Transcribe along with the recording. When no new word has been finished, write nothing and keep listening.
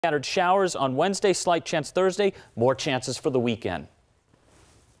Scattered showers on Wednesday, slight chance Thursday, more chances for the weekend.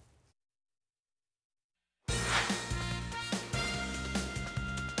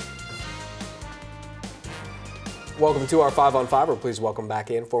 Welcome to our 5 on 5. We're pleased to welcome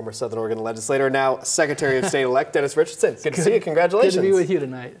back in former Southern Oregon legislator, now Secretary of State-elect Dennis Richardson. Good to see you. Congratulations. Good to be with you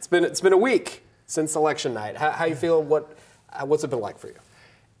tonight. It's been a week since election night. How you feel? What's it been like for you?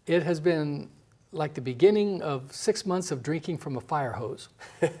 It has been like the beginning of 6 months of drinking from a fire hose.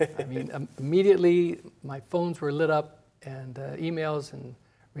 I mean, immediately my phones were lit up, and emails and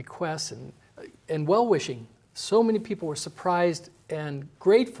requests and well-wishing. So many people were surprised and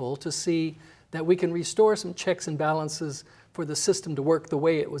grateful to see that we can restore some checks and balances for the system to work the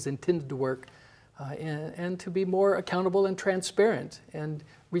way it was intended to work, and to be more accountable and transparent and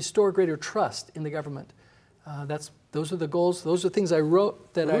restore greater trust in the government. Those are the goals. Those are things I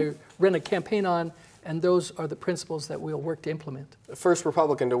wrote that I ran a campaign on, and those are the principles that we'll work to implement. The first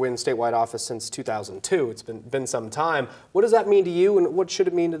Republican to win statewide office since 2002. It's been some time. What does that mean to you, and what should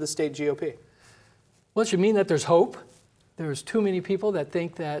it mean to the state GOP? Well, it should mean that there's hope. There's too many people that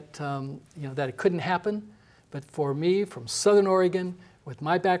think that that it couldn't happen. But for me, from Southern Oregon, with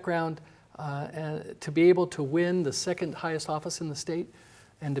my background, to be able to win the second highest office in the state,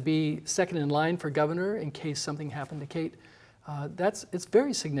 and to be second in line for governor in case something happened to Kate, it's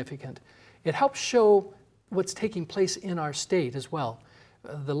very significant. It helps show what's taking place in our state as well.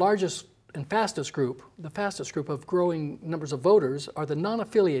 The largest and fastest group of growing numbers of voters are the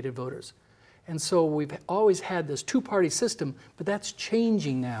non-affiliated voters. And so we've always had this two-party system, but that's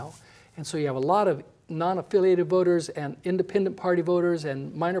changing now. And so you have a lot of non-affiliated voters and independent party voters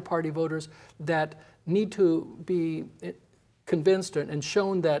and minor party voters that need to be convinced and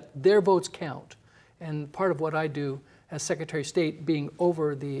shown that their votes count. And part of what I do as Secretary of State, being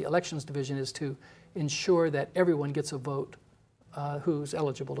over the elections division, is to ensure that everyone gets a vote who's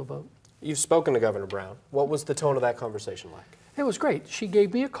eligible to vote. You've spoken to Governor Brown. What was the tone of that conversation like? It was great. She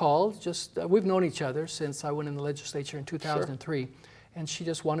gave me a call. We've known each other since I went in the legislature in 2003. Sure. And she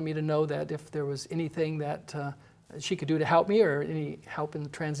just wanted me to know that if there was anything that she could do to help me, or any help in the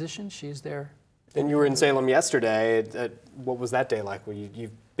transition, she's there. And you were in Salem yesterday. What was that day like? Were you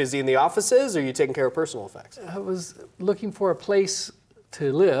busy in the offices, or are you taking care of personal effects? I was looking for a place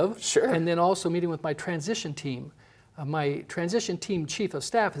to live. Sure. And then also meeting with my transition team. My transition team chief of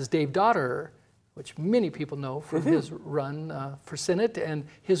staff is Dave Dotterer, which many people know from his run for Senate and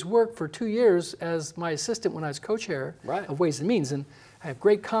his work for 2 years as my assistant when I was co-chair of Ways and Means. And I have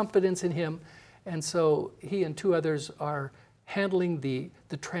great confidence in him. And so he and two others are handling the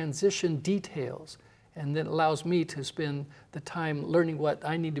transition details. And then allows me to spend the time learning what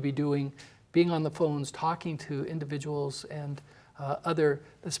I need to be doing, being on the phones, talking to individuals and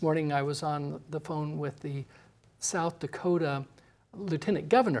This morning I was on the phone with the South Dakota Lieutenant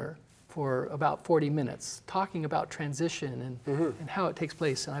Governor for about 40 minutes, talking about transition and how it takes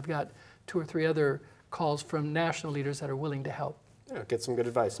place. And I've got 2 or 3 other calls from national leaders that are willing to help. Yeah, get some good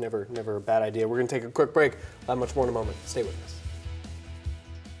advice. Never a bad idea. We're going to take a quick break. Much more in a moment. Stay with us.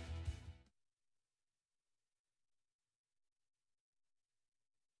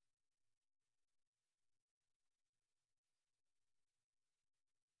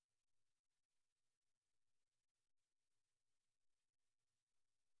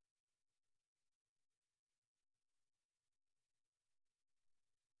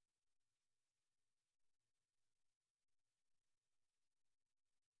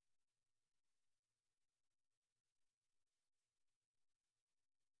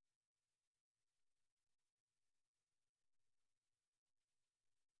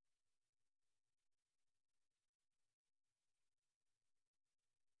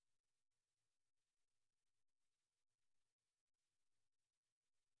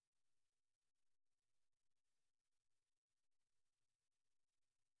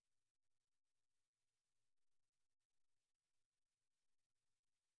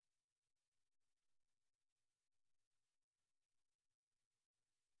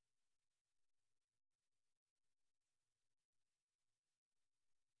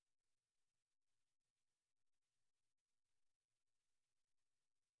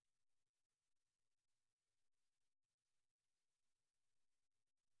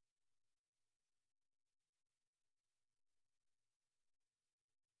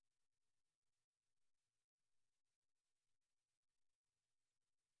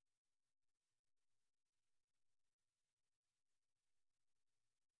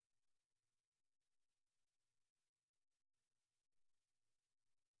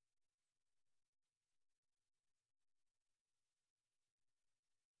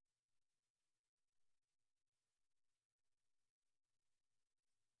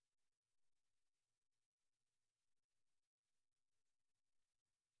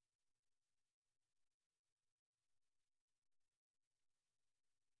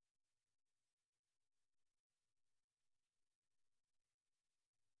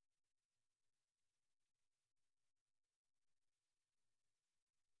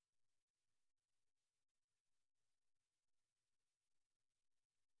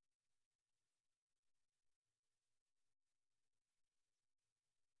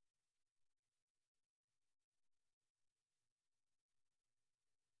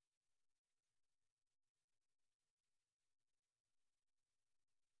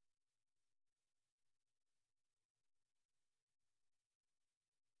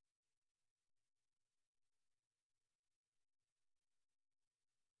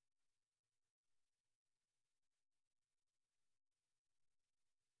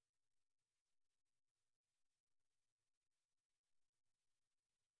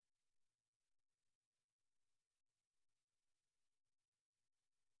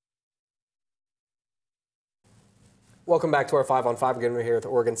 Welcome back to our 5 on 5. Again, we're here with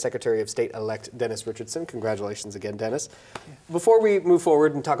Oregon Secretary of State-elect Dennis Richardson. Congratulations again, Dennis. Yeah. Before we move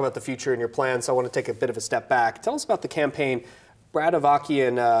forward and talk about the future and your plans, I want to take a bit of a step back. Tell us about the campaign. Brad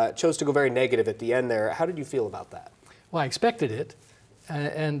Avakian chose to go very negative at the end there. How did you feel about that? Well, I expected it,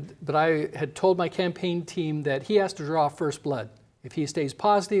 but I had told my campaign team that he has to draw first blood. If he stays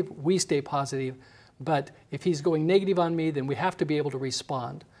positive, we stay positive. But if he's going negative on me, then we have to be able to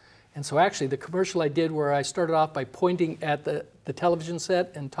respond. And so actually the commercial I did where I started off by pointing at the television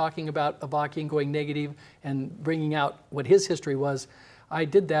set and talking about Avakian going negative and bringing out what his history was, I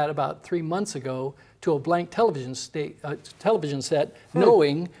did that about 3 months ago to a blank television set,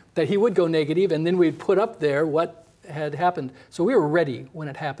 knowing that he would go negative, and then we'd put up there what had happened. So we were ready when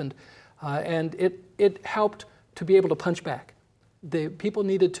it happened, and it helped to be able to punch back. The people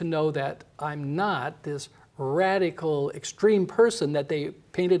needed to know that I'm not this radical, extreme person that they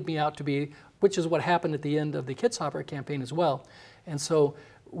painted me out to be, which is what happened at the end of the Kitzhaber campaign as well. And so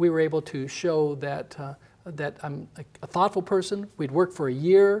we were able to show that that I'm a thoughtful person. We'd worked for a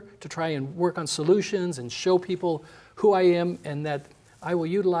year to try and work on solutions and show people who I am, and that I will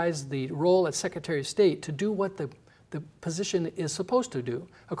utilize the role as Secretary of State to do what the position is supposed to do.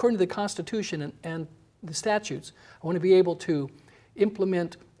 According to the Constitution and the statutes, I want to be able to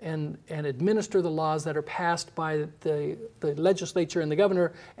implement and administer the laws that are passed by the legislature and the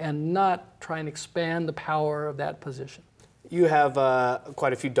governor, and not try and expand the power of that position. You have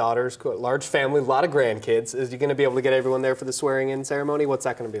quite a few daughters, quite a large family, a lot of grandkids. Is you going to be able to get everyone there for the swearing-in ceremony? What's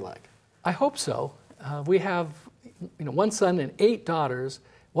that going to be like? I hope so. We have, one son and 8 daughters.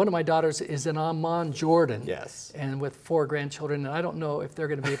 One of my daughters is in Amman, Jordan. Yes. And with 4 grandchildren, and I don't know if they're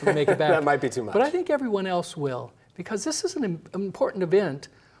going to be able to make it back. That might be too much. But I think everyone else will, because this is an important event,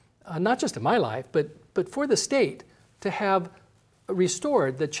 not just in my life, but for the state, to have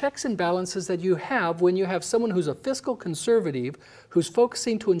restored the checks and balances that you have when you have someone who's a fiscal conservative, who's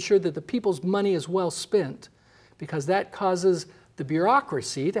focusing to ensure that the people's money is well spent, because that causes the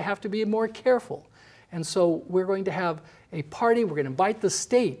bureaucracy to have to be more careful. And so we're going to have a party. We're going to invite the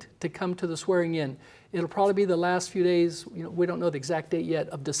state to come to the swearing in. It'll probably be the last few days, we don't know the exact date yet,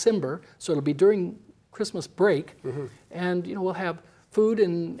 of December, so it'll be during Christmas break. Mm-hmm. And we'll have food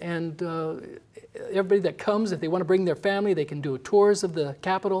and everybody that comes, if they want to bring their family, they can do tours of the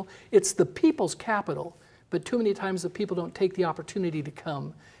Capitol. It's the people's capital, but too many times the people don't take the opportunity to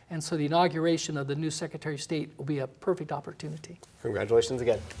come. And so the inauguration of the new Secretary of State will be a perfect opportunity. Congratulations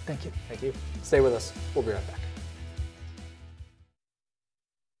again. Thank you. Thank you. Stay with us. We'll be right back.